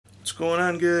What's going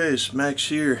on, guys? Max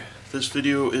here. This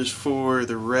video is for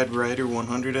the Redrider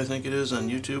 100, I think it is, on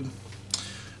YouTube.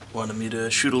 Wanted me to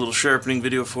shoot a little sharpening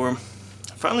video for him.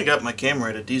 I finally got my camera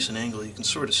at a decent angle. You can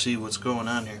sort of see what's going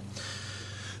on here,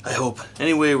 I hope.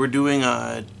 Anyway, we're doing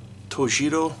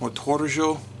tojiro or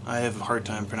tojiro. I have a hard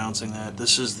time pronouncing that.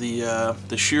 This is the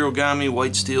Shirogami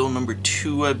white steel number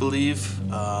 2, I believe.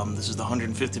 This is the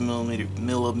 150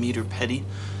 millimeter petty.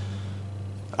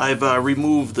 I've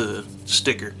removed the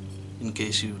sticker, in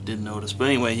case you didn't notice. But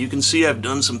anyway, you can see I've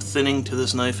done some thinning to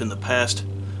this knife in the past.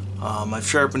 I've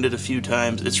sharpened it a few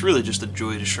times. It's really just a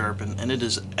joy to sharpen, and it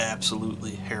is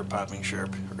absolutely hair-popping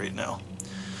sharp right now.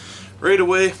 Right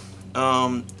away,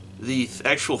 the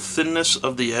actual thinness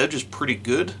of the edge is pretty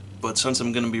good, but since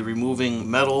I'm going to be removing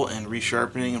metal and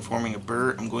resharpening and forming a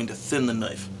burr, I'm going to thin the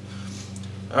knife.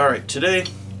 Alright, today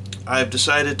I've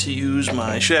decided to use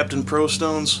my Sharpening Pro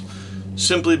stones.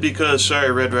 Simply because, sorry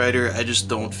Redrider, I just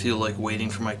don't feel like waiting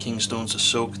for my king stones to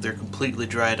soak. They're completely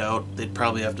dried out. They'd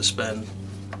probably have to spend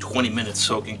 20 minutes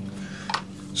soaking.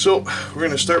 So we're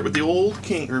going to start with the old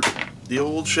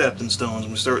Sharpening stones. I'm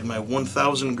going to start with my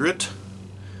 1000 grit,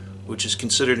 which is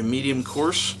considered a medium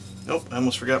coarse. Nope, I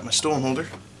almost forgot my stone holder.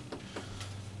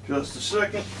 Just a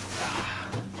second.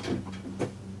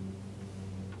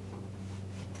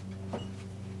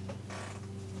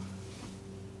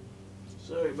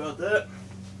 Sorry about that.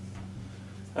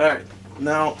 Alright,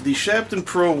 now the Sharpening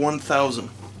Pro 1000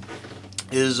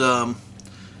 is,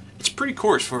 it's pretty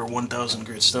coarse for a 1000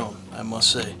 grit stone, I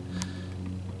must say.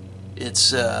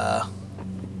 It's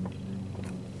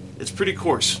pretty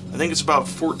coarse. I think it's about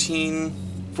 14.7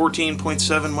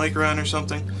 micron or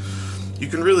something. You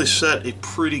can really set a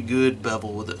pretty good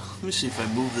bevel with it. Let me see if I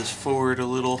move this forward a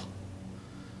little.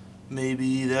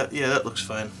 Maybe that, yeah, that looks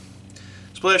fine.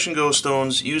 Splash and Go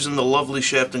stones using the lovely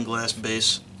Sharpening glass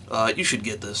base. You should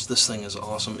get this. This thing is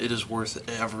awesome. It is worth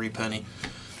every penny.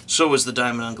 So is the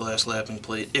diamond on glass lapping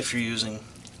plate if you're using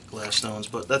glass stones,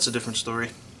 but that's a different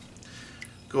story.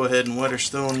 Go ahead and wet our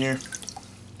stone here.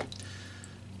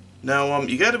 Now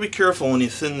you got to be careful when you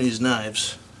thin these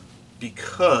knives,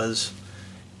 because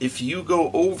if you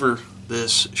go over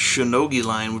this shinogi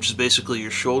line, which is basically your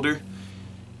shoulder,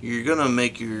 you're gonna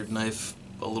make your knife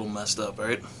a little messed up,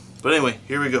 alright? But anyway,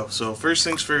 here we go. So first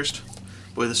things first.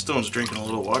 Boy, this stone's drinking a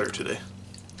little water today.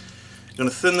 I'm going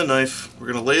to thin the knife.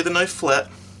 We're going to lay the knife flat.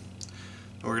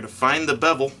 And we're going to find the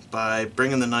bevel by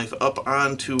bringing the knife up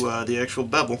onto the actual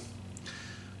bevel.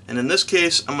 And in this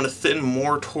case, I'm going to thin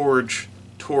more towards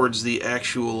the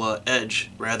actual edge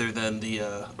rather than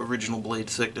the original blade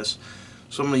thickness.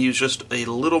 So I'm going to use just a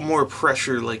little more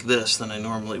pressure like this than I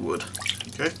normally would.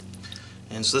 Okay?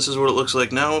 And so this is what it looks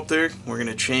like now up there. We're going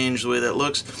to change the way that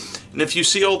looks. And if you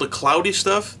see all the cloudy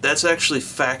stuff, that's actually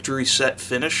factory set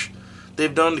finish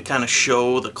they've done to kind of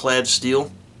show the clad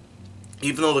steel.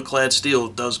 Even though the clad steel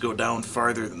does go down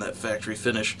farther than that factory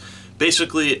finish.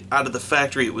 Basically, out of the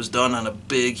factory, it was done on a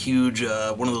big, huge,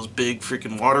 one of those big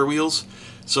freaking water wheels.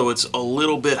 So it's a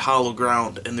little bit hollow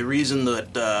ground. And the reason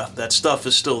that that stuff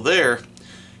is still there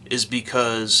is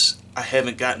because I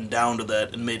haven't gotten down to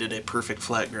that and made it a perfect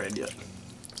flat grind yet.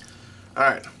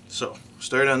 Alright, so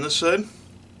start on this side.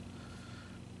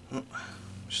 Oh,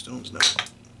 stone's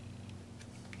not.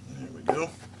 There we go.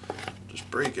 Just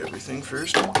break everything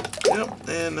first. Yep,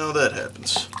 and now that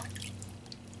happens.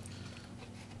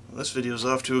 Well, this video's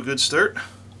off to a good start.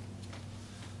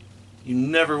 You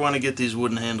never want to get these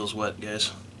wooden handles wet,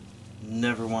 guys.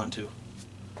 Never want to.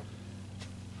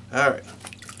 Alright,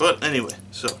 but anyway,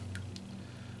 so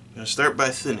I'm going to start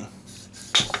by thinning.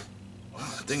 Wow,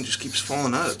 that thing just keeps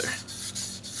falling out of there.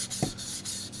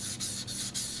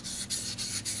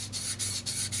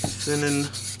 Thinning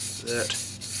that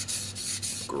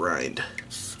grind.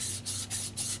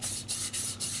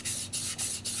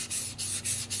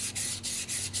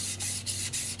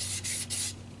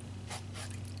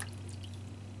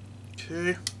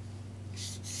 Okay.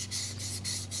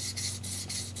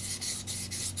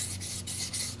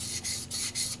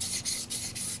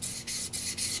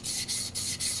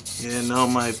 Yeah, now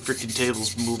my freaking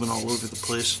table's moving all over the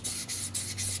place.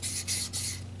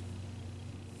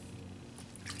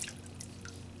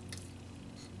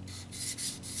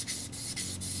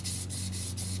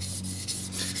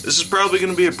 This is probably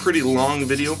going to be a pretty long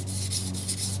video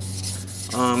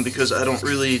because I don't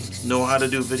really know how to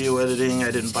do video editing.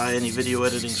 I didn't buy any video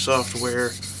editing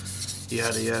software,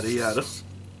 yada yada yada.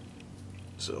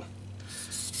 So,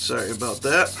 sorry about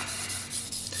that.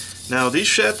 Now, these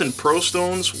Sharpening Pro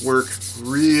stones work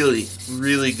really,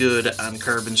 really good on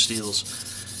carbon steels.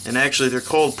 And actually, they're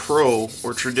called Pro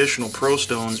or traditional Pro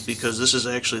stones because this is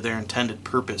actually their intended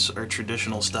purpose, our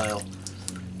traditional style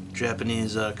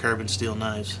Japanese carbon steel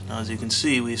knives. Now, as you can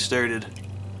see, we started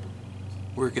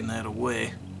working that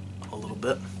away a little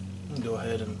bit. I'll go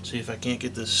ahead and see if I can't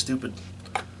get this stupid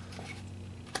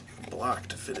block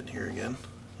to fit in here again.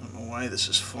 I don't know why this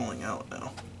is falling out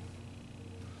now.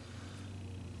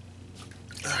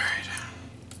 Alright,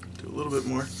 do a little bit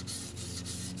more.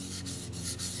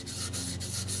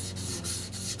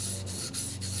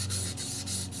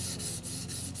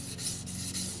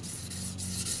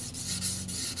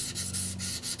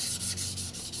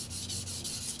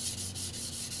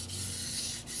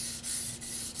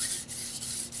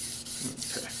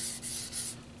 Okay.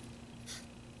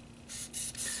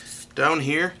 Down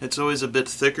here, it's always a bit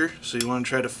thicker, so you want to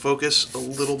try to focus a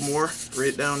little more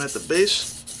right down at the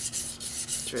base.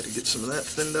 Try to get some of that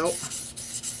thinned out.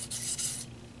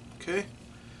 Okay.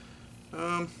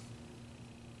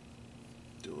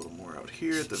 Do a little more out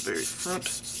here at the very front.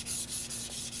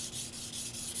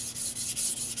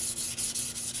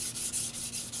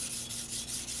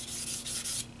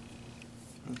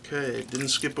 Okay, didn't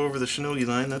skip over the shinogi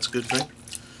line, that's a good thing.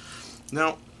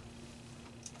 Now,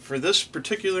 for this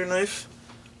particular knife,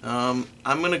 I'm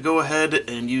going to go ahead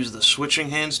and use the switching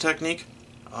hands technique.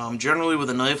 Generally with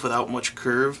a knife without much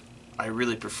curve, I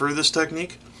really prefer this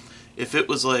technique. If it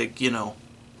was like, you know,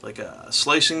 like a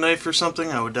slicing knife or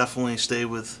something, I would definitely stay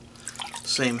with the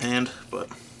same hand, but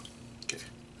okay.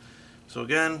 So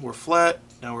again, we're flat,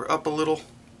 now we're up a little.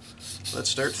 Let's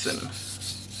start thinning.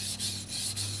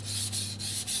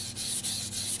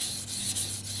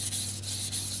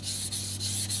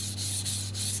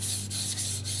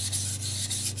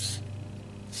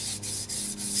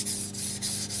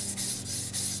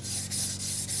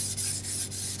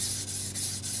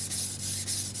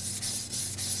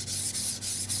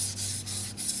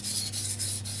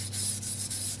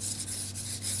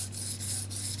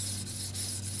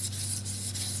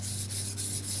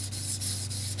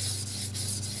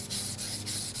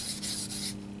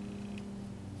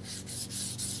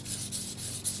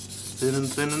 Thinning,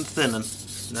 thinning, thinning.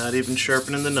 Not even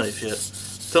sharpening the knife yet.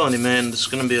 I'm telling you, man, this is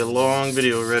going to be a long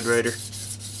video, Redrider.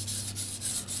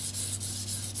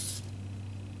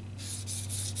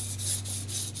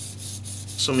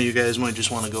 Some of you guys might just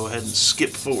want to go ahead and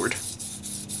skip forward.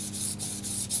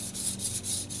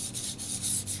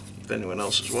 If anyone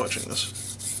else is watching this.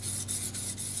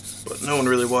 But no one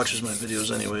really watches my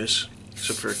videos anyways,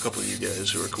 except for a couple of you guys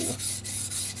who are cool.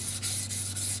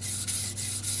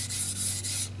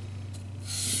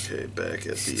 Okay, back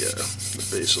at the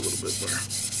base a little bit more.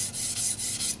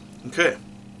 Okay,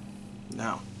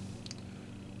 now,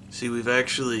 see, we've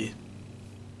actually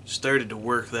started to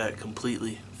work that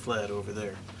completely flat over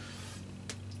there.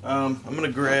 I'm going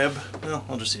to grab, well,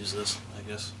 I'll just use this, I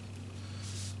guess.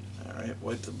 Alright,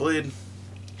 wipe the blade.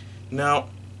 Now,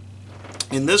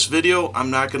 in this video, I'm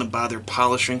not going to bother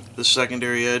polishing the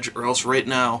secondary edge, or else right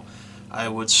now I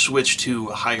would switch to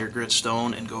a higher grit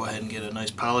stone and go ahead and get a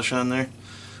nice polish on there,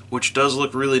 which does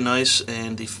look really nice,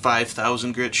 and the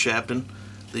 5000 grit Sharpening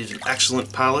leaves an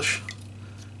excellent polish,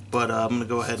 but I'm going to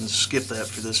go ahead and skip that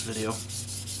for this video.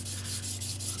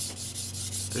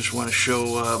 I just want to show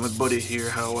my buddy here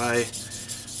how I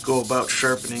go about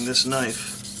sharpening this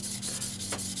knife.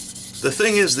 The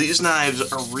thing is, these knives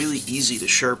are really easy to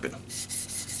sharpen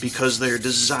because they're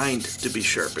designed to be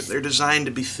sharpened. They're designed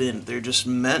to be thin. They're just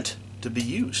meant to be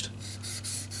used.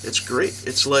 It's great.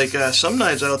 It's like some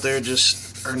knives out there just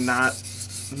are not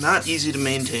easy to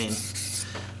maintain.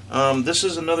 This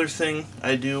is another thing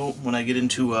I do when I get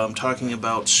into talking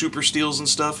about super steels and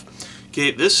stuff. Okay,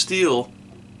 this steel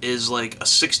is like a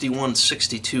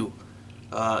 6162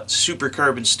 super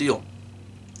carbon steel.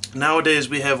 Nowadays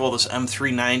we have all this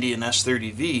M390 and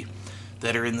S30V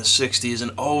that are in the 60s,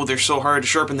 and oh, they're so hard to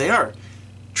sharpen. They are.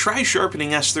 Try sharpening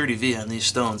S30V on these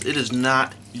stones. It is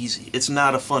not easy. It's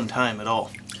not a fun time at all.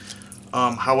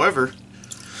 However,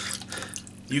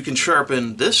 you can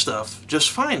sharpen this stuff just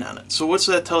fine on it. So what's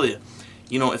that tell you?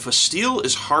 You know, if a steel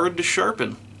is hard to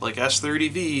sharpen, like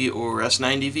S30V or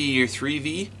S90V or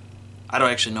 3V, I don't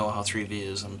actually know how 3V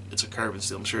is. It's a carbon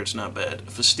steel. I'm sure it's not bad.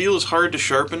 If a steel is hard to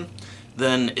sharpen,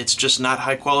 then it's just not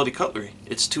high quality cutlery.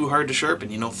 It's too hard to sharpen.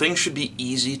 You know, things should be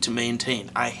easy to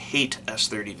maintain. I hate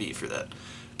S30V for that.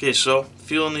 Okay, so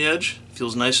feeling the edge,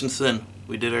 feels nice and thin.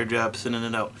 We did our job thinning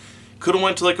it out. Could have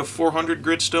went to like a 400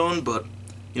 grit stone, but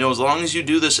you know, as long as you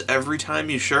do this every time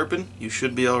you sharpen, you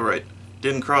should be alright.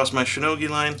 Didn't cross my shinogi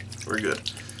line, we're good.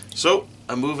 So,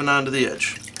 I'm moving on to the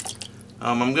edge.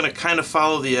 I'm going to kind of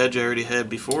follow the edge I already had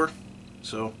before.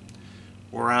 So,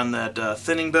 we're on that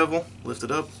thinning bevel, lift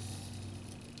it up.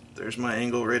 There's my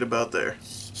angle right about there.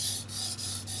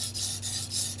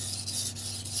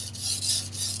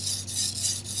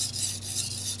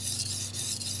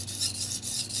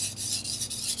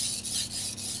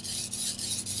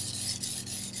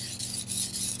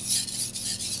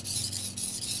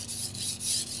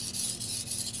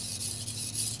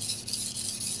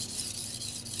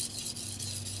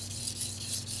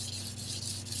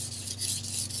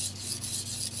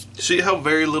 See how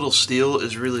very little steel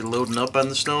is really loading up on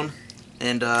the stone?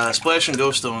 And Splash and Go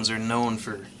stones are known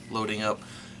for loading up.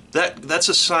 That's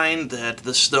a sign that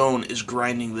the stone is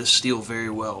grinding this steel very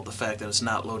well, the fact that it's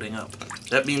not loading up.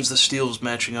 That means the steel is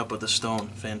matching up with the stone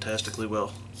fantastically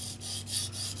well.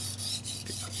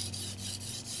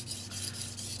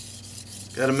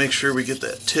 Gotta make sure we get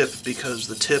that tip, because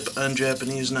the tip on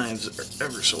Japanese knives are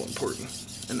ever so important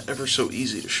and ever so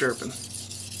easy to sharpen.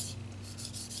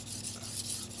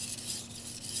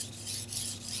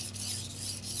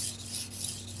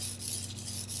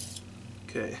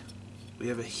 Okay, we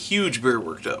have a huge burr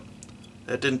worked up.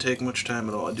 That didn't take much time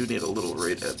at all. I do need a little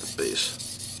right at the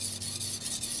base.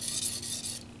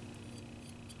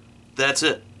 That's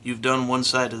it. You've done one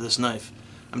side of this knife.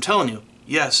 I'm telling you,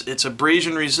 yes, it's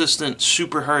abrasion resistant,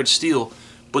 super hard steel,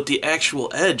 but the actual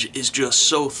edge is just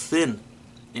so thin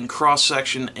in cross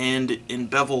section and in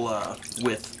bevel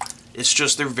width. It's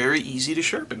just, they're very easy to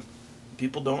sharpen.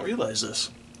 People don't realize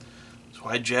this. That's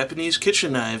why Japanese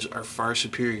kitchen knives are far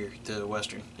superior to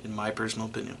Western, in my personal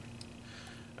opinion.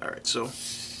 Alright, so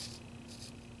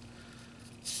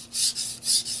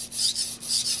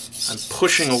I'm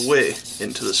pushing away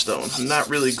into the stone. I'm not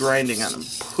really grinding on them.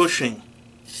 Pushing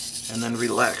and then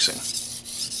relaxing.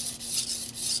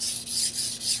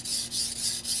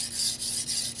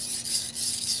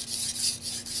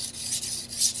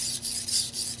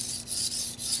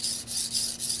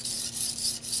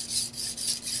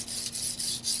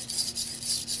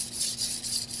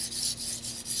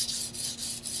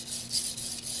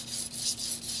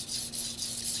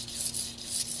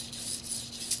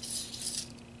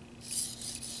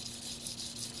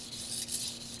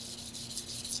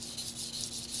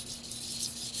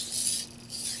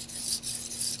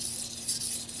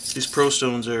 These pro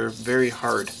stones are very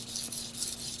hard.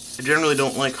 I generally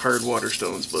don't like hard water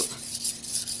stones, but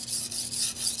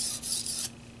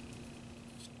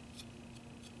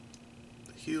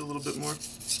heal a little bit more.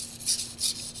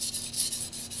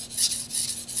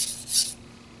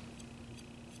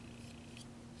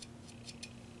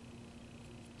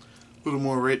 A little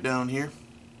more right down here.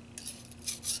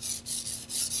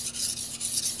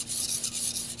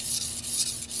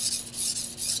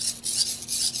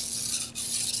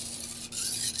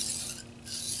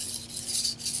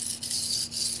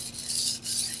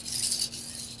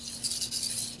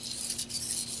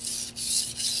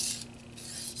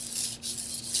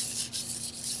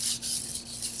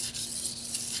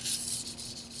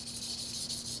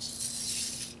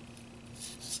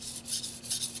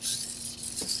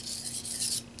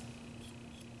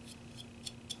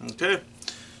 Okay,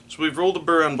 so we've rolled a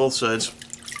burr on both sides.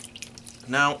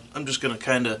 Now I'm just going to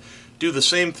kind of do the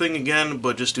same thing again,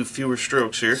 but just do fewer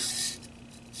strokes here.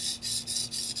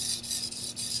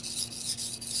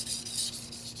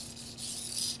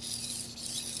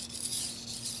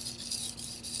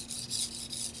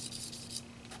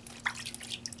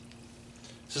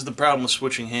 This is the problem with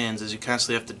switching hands, is you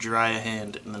constantly have to dry a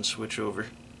hand and then switch over.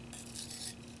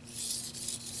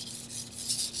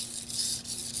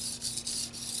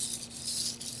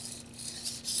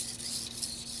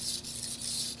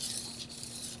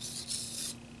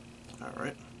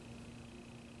 Alright.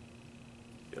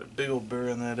 Got a big old burr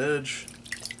on that edge.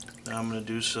 Now I'm going to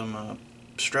do some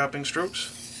strapping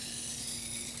strokes.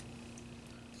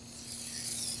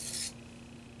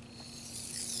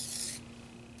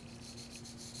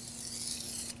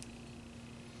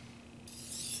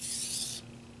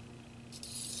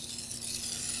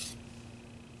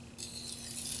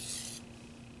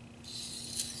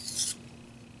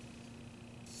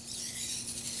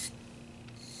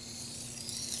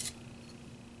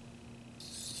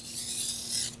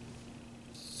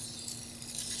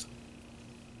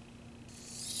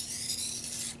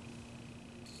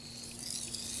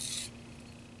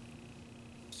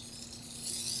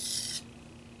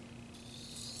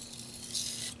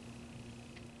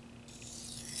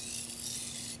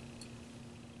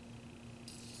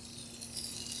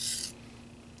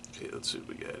 Okay, let's see what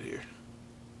we got here.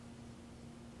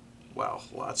 Wow,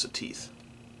 lots of teeth.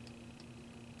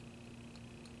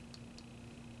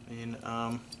 I mean,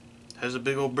 has a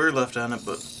big old burr left on it,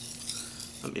 but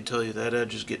let me tell you, that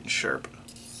edge is getting sharp.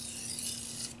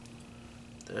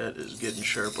 That is getting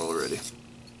sharp already.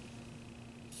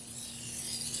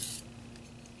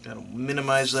 Gotta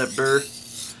minimize that burr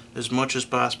as much as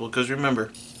possible, because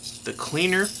remember, the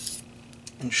cleaner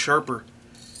and sharper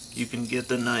you can get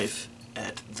the knife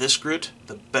at this grit,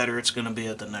 the better it's going to be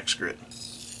at the next grit.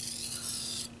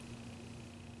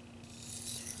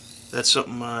 That's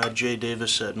something Jay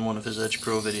Davis said in one of his Edge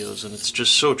Pro videos, and it's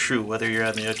just so true, whether you're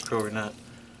on the Edge Pro or not.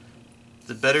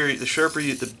 the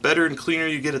better and cleaner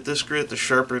you get at this grit, the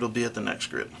sharper it'll be at the next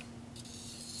grit.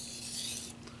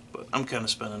 But I'm kind of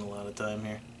spending a lot of time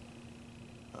here.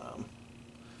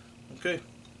 Okay.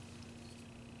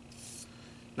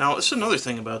 Now, this is another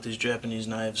thing about these Japanese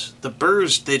knives. The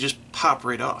burrs, they just pop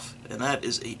right off, and that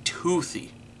is a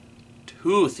toothy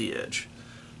edge.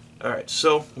 Alright,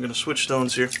 so I'm going to switch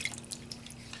stones here.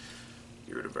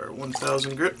 Get rid of our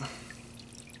 1000 grit.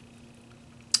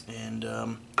 And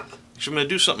actually I'm going to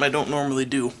do something I don't normally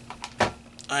do.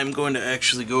 I'm going to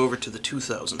actually go over to the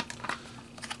 2000.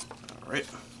 Alright.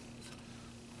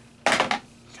 Kind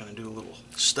of do a little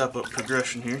step up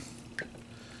progression here.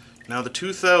 Now the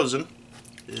 2000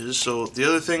 is, so the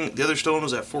other stone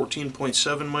was at 14.7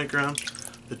 micron.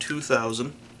 The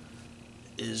 2000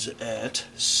 is at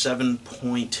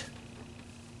 7.4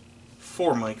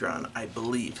 micron, I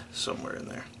believe, somewhere in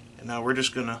there. And now we're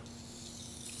just gonna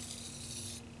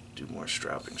do more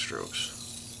strapping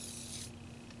strokes.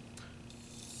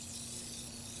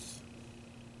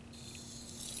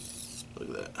 Look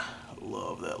at that. I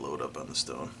love that load up on the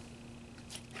stone.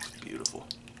 Beautiful.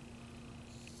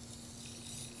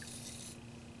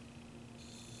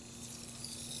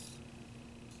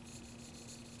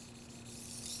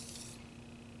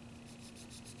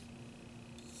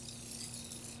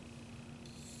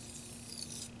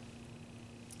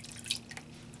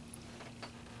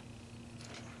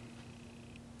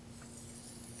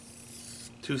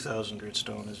 $2,000 grit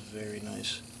stone is very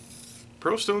nice.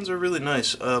 Pro stones are really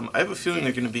nice. I have a feeling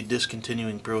they're going to be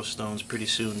discontinuing pro stones pretty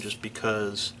soon just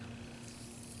because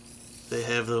they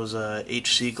have those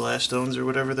HC glass stones or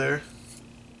whatever there.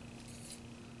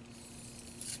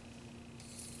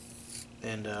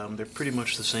 And they're pretty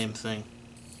much the same thing.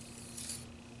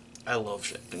 I love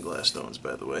Sharpening glass stones,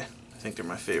 by the way. I think they're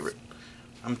my favorite.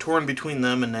 I'm torn between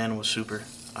them and Nano Super.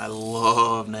 I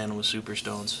love Nano Super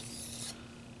stones.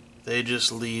 They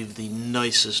just leave the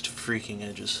nicest freaking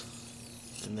edges.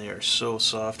 And they are so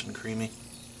soft and creamy.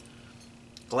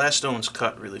 Glass stones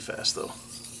cut really fast though.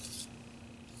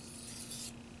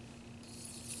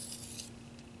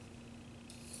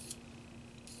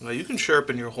 Now you can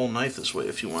sharpen your whole knife this way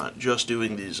if you want, just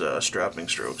doing these strapping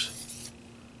strokes.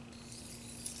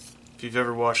 If you've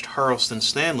ever watched Harleston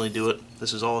Stanley do it,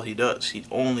 this is all he does. He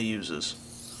only uses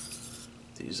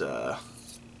these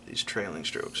trailing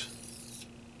strokes.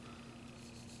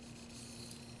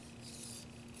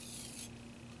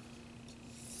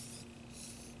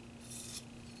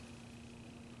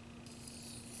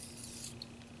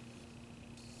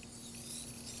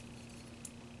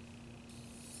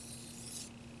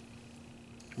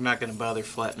 I'm not going to bother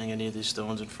flattening any of these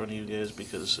stones in front of you guys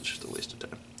because it's just a waste of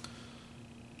time.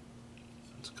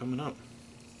 It's coming up.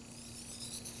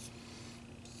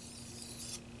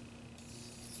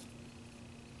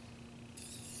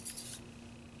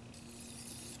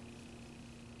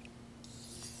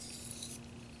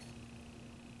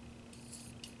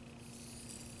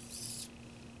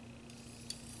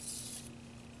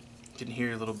 You can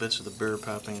hear little bits of the burr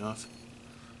popping off.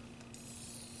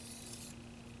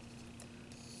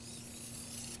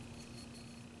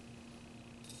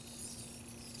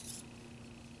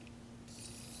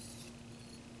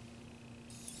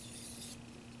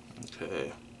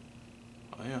 Okay.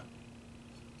 Oh yeah.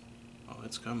 Oh,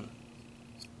 it's coming.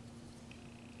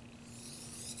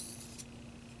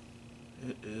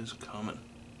 It is coming.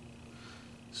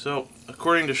 So,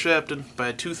 according to Sharpening,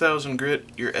 by 2000 grit,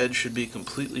 your edge should be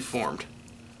completely formed.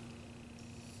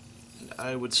 And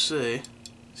I would say,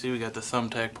 see we got the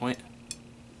thumbtack point.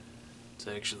 It's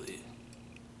actually,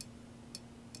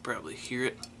 probably hear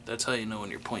it. That's how you know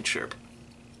when your point's sharp.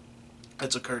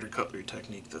 That's a Carter cutlery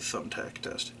technique, the thumbtack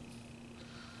test.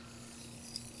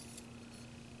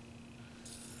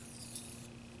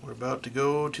 We're about to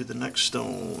go to the next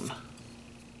stone.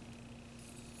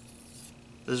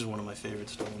 This is one of my favorite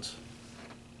stones.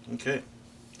 Okay.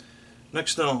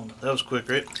 Next stone. That was quick,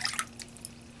 right?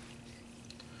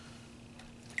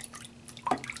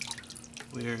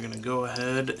 We are going to go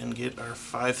ahead and get our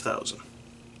 5000.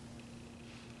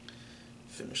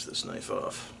 Finish this knife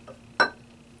off.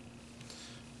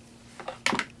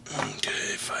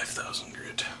 Okay, 5000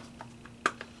 grit.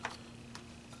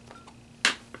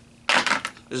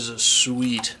 This is a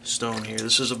sweet stone here.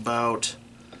 This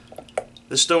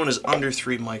stone is under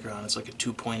 3 micron. It's like a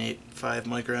 2.85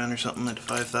 micron or something at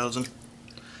 5000.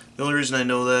 The only reason I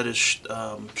know that is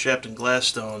Sharpening glass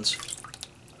stones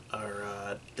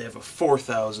are, they have a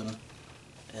 4000,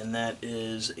 and that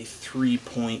is a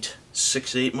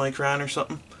 3.68 micron or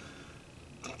something.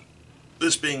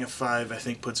 This being a 5, I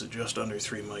think puts it just under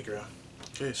 3 micron.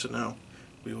 Okay, so now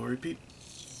we will repeat.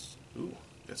 Ooh,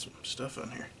 got some stuff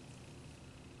on here.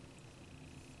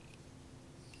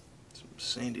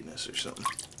 sandiness or something.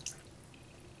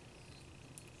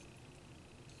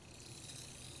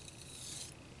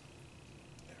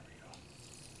 There we go.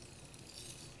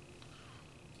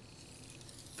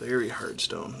 Very hard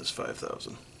stone, this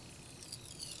 5000.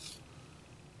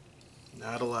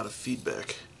 Not a lot of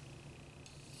feedback.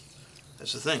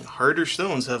 That's the thing. Harder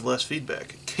stones have less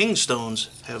feedback. King stones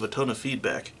have a ton of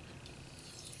feedback.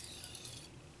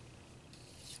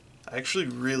 I actually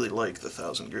really like the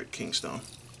 1000 grit King stone.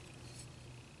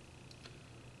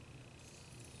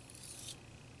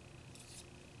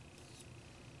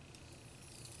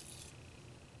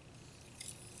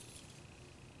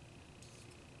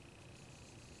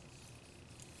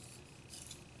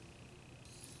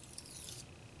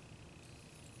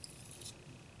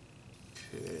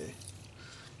 Okay.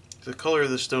 The color of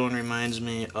the stone reminds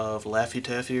me of Laffy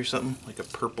Taffy or something, like a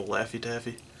purple Laffy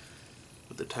Taffy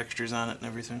with the textures on it and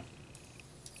everything.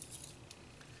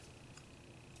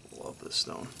 Love this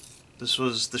stone. This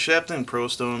was, the Sharpening Pro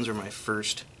stones are my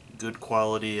first good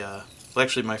quality, well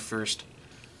actually my first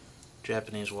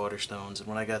Japanese water stones, and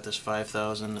when I got this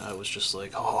 5000 I was just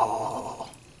like,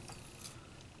 oh.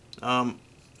 A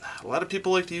lot of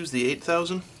people like to use the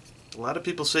 8000. A lot of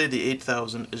people say the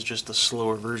 8000 is just a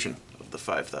slower version of the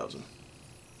 5000.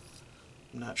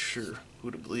 I'm not sure who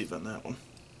to believe on that one.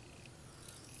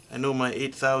 I know my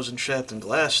 8000 Sharpening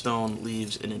glass stone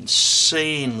leaves an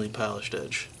insanely polished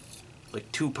edge. Like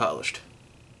too polished.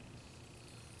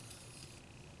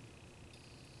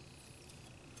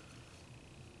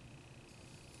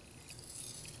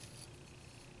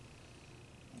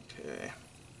 Okay.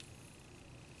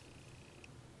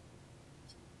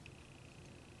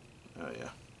 Oh yeah.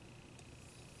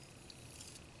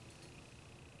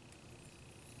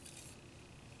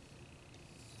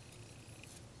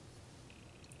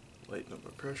 Lighten up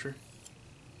my pressure.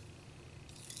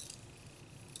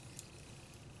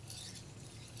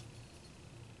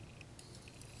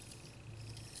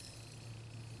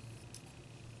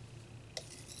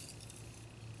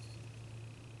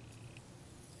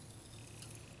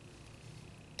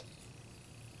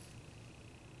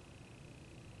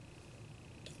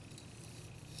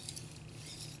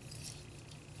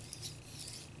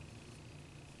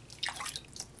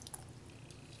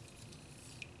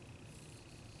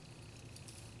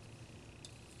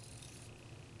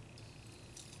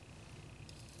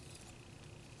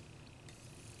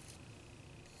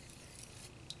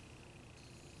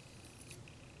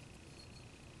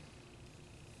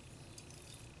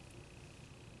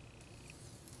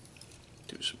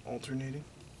 Do some alternating.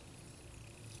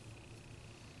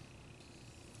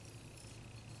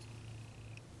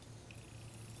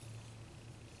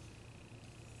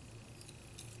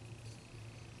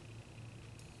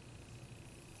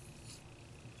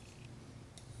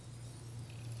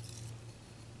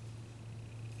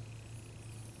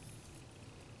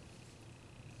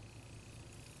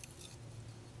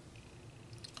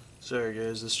 Sorry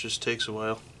guys, this just takes a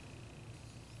while.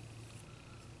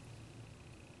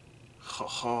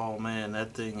 Oh man,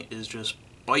 that thing is just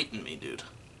biting me, dude.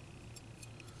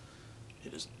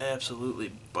 It is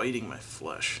absolutely biting my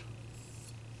flesh.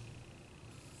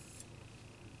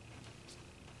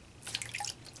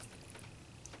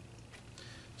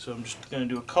 So I'm just going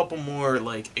to do a couple more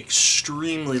like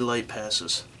extremely light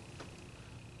passes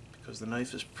because the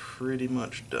knife is pretty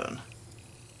much done.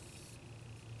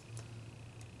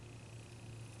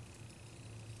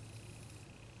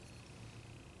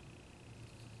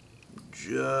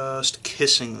 Just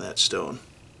kissing that stone.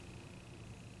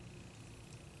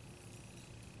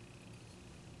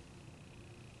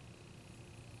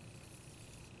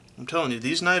 I'm telling you,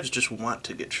 these knives just want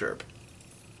to get sharp.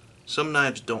 Some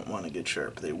knives don't want to get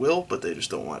sharp. They will, but they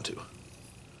just don't want to.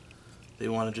 They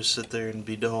want to just sit there and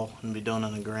be dull and be done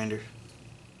on a grinder.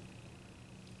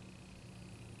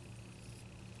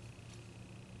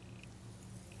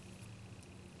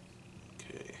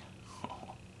 Okay.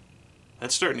 Oh.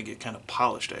 That's starting to get kind of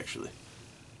polished, actually.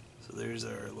 So there's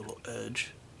our little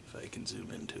edge, if I can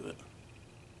zoom into it.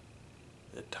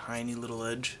 That tiny little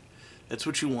edge. That's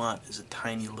what you want, is a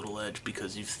tiny little edge,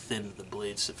 because you've thinned the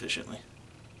blade sufficiently.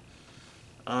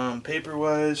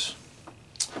 Paper-wise,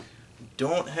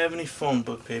 don't have any phone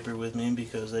book paper with me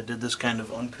because I did this kind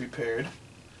of unprepared.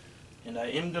 And I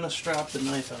am going to strap the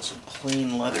knife on some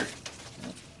plain leather.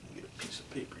 Get a piece of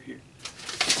paper here.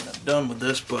 I'm not done with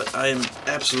this, but I am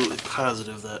absolutely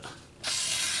positive that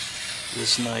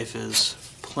this knife is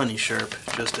plenty sharp,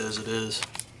 just as it is.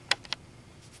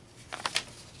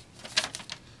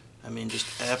 I mean,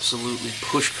 just absolutely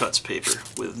push cuts paper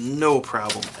with no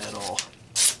problem at all.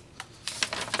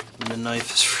 And the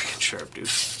knife is freaking sharp, dude.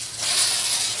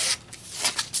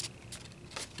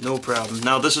 No problem.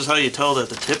 Now this is how you tell that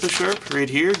the tip is sharp. Right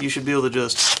here, you should be able to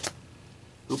just...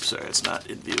 Oops, sorry, it's not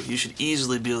in view. You should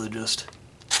easily be able to just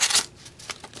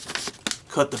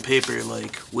cut the paper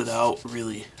like without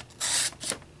really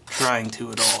trying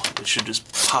to at all. It should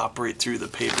just pop right through the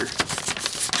paper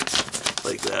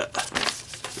like that.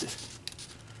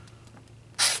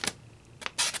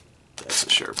 That's a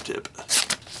sharp tip.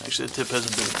 Actually, the tip has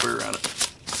a bit of burr on it.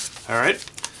 Alright,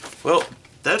 well,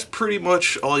 that's pretty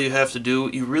much all you have to do.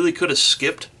 You really could have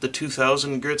skipped the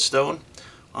 2000 grit stone.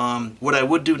 What I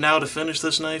would do now to finish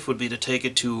this knife would be to take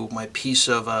it to my piece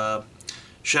of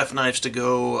chef knives to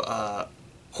go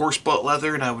horse butt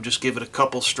leather, and I would just give it a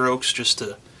couple strokes just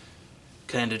to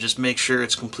kind of just make sure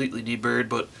it's completely deburred.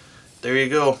 But there you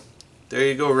go. There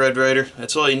you go, Redrider.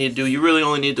 That's all you need to do. You really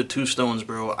only need the 2 stones,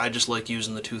 bro. I just like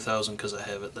using the 2000 because I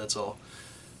have it, that's all.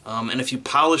 And if you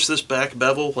polish this back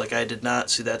bevel, like I did not,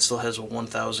 see that still has a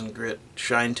 1000 grit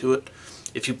shine to it.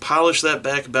 If you polish that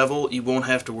back bevel, you won't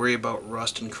have to worry about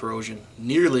rust and corrosion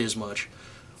nearly as much.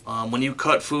 When you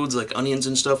cut foods like onions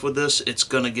and stuff with this, it's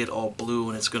going to get all blue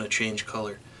and it's going to change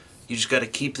color. You just got to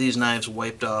keep these knives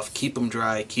wiped off, keep them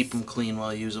dry, keep them clean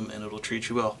while you use them, and it'll treat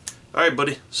you well. Alright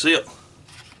buddy, see ya.